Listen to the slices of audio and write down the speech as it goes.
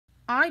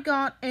I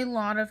got a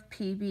lot of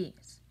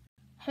P.B'S.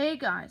 Hey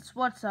guys,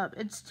 what's up?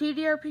 It's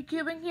TDRP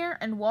Cubing here,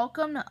 and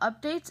welcome to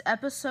Updates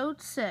Episode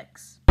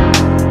 6.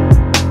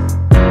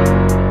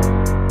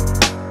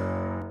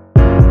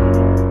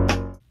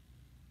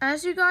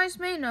 As you guys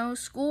may know,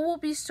 school will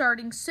be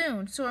starting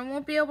soon, so I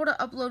won't be able to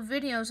upload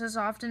videos as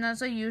often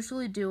as I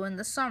usually do in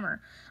the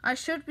summer. I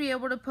should be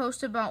able to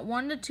post about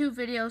 1 to 2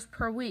 videos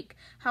per week.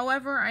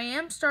 However, I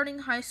am starting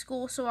high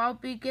school, so I'll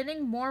be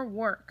getting more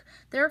work.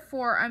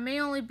 Therefore, I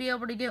may only be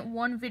able to get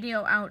 1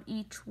 video out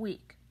each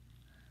week.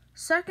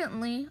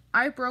 Secondly,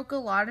 I broke a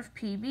lot of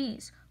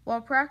P.B'S.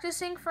 While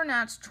practicing for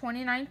NATS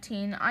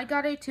 2019, I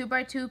got a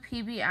 2x2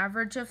 P.B.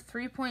 average of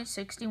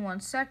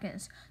 3.61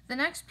 seconds. The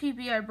next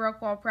P.B. I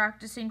broke while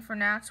practicing for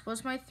NATS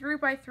was my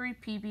 3x3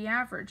 P.B.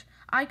 average.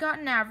 I got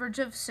an average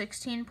of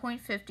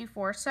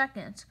 16.54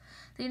 seconds.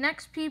 The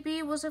next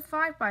P.B. was a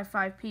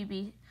 5x5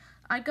 P.B.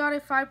 I got a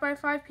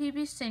 5x5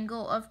 P.B.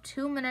 single of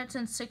 2 minutes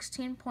and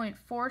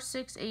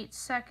 16.468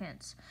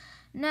 seconds.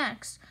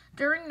 Next,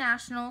 during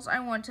Nationals, I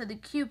went to the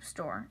Cube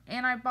store,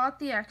 and I bought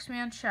the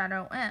X-Man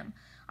Shadow M.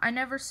 I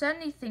never said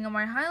anything in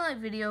my highlight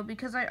video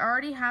because I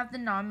already have the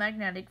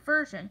non-magnetic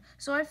version,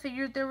 so I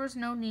figured there was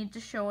no need to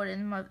show it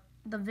in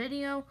the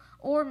video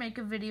or make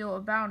a video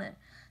about it.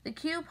 The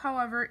Cube,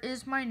 however,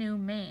 is my new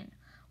main.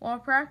 While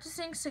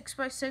practicing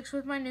 6x6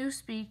 with my new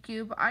Speed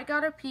Cube, I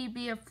got a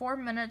P.B. of 4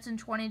 minutes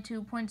and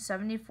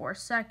 22.74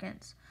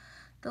 seconds.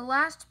 The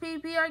last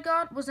P.B. I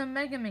got was a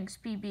Megaminx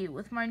P.B.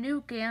 with my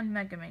new GAN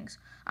Megaminx.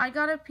 I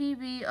got a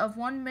P.B. of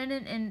 1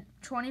 minute and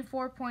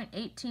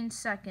 24.18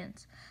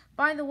 seconds.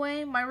 By the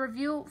way, my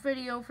review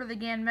video for the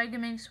GAN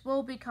Megaminx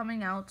will be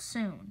coming out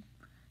soon.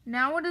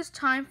 Now it is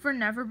time for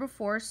never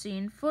before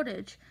seen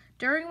footage.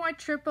 During my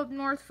trip up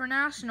north for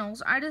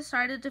Nationals, I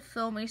decided to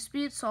film a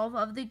speed solve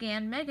of the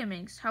GAN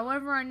Megaminx.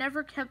 However, I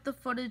never kept the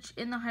footage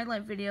in the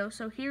highlight video,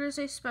 so here is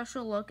a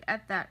special look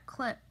at that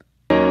clip.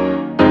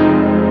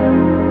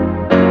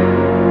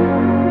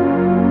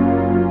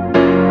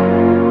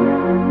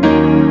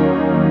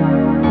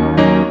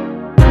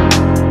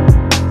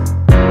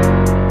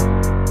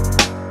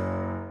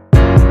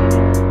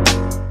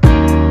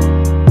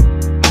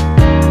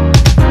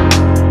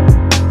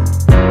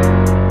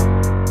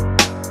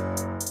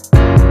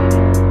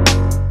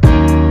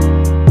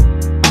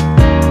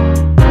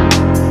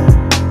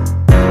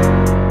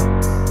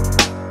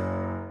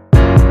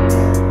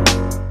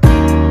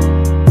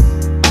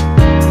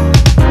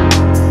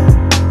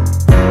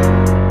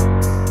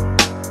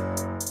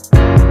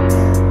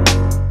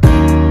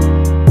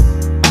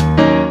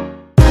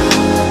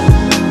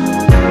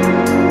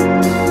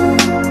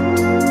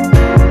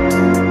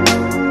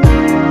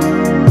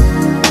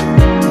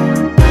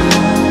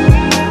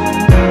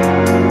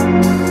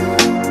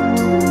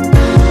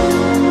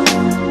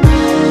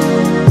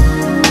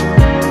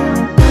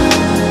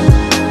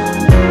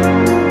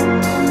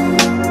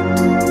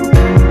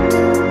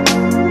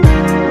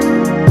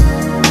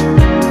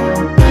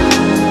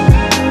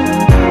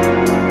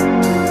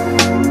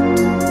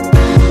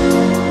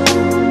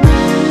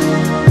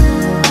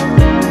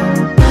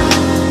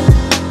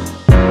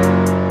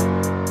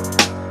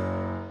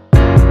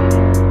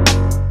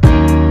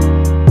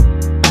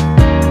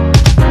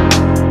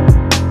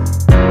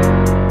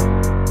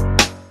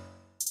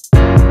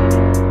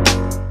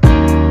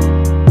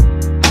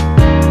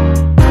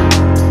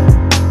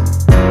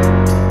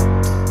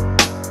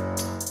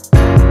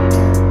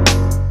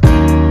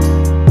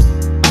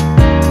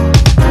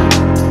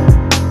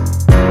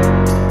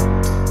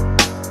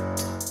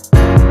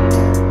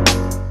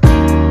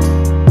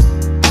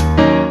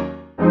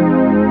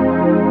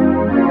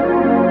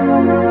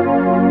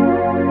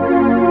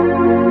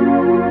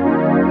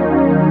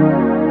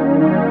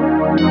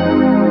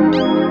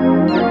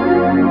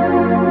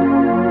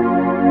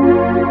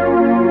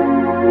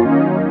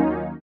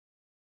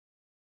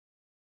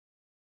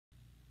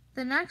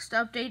 The next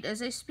update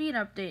is a speed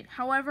update.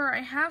 However, I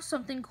have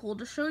something cool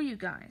to show you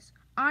guys.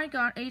 I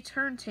got a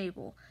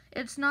turntable.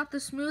 It's not the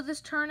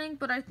smoothest turning,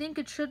 but I think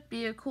it should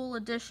be a cool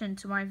addition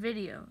to my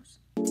videos.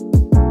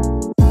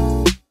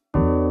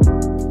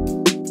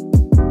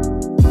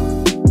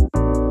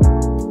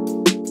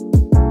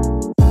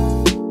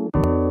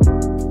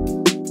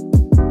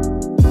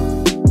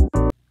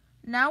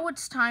 Now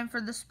it's time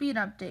for the speed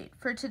update.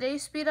 For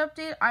today's speed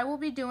update, I will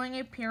be doing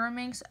a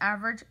Pyraminx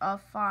average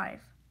of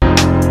 5.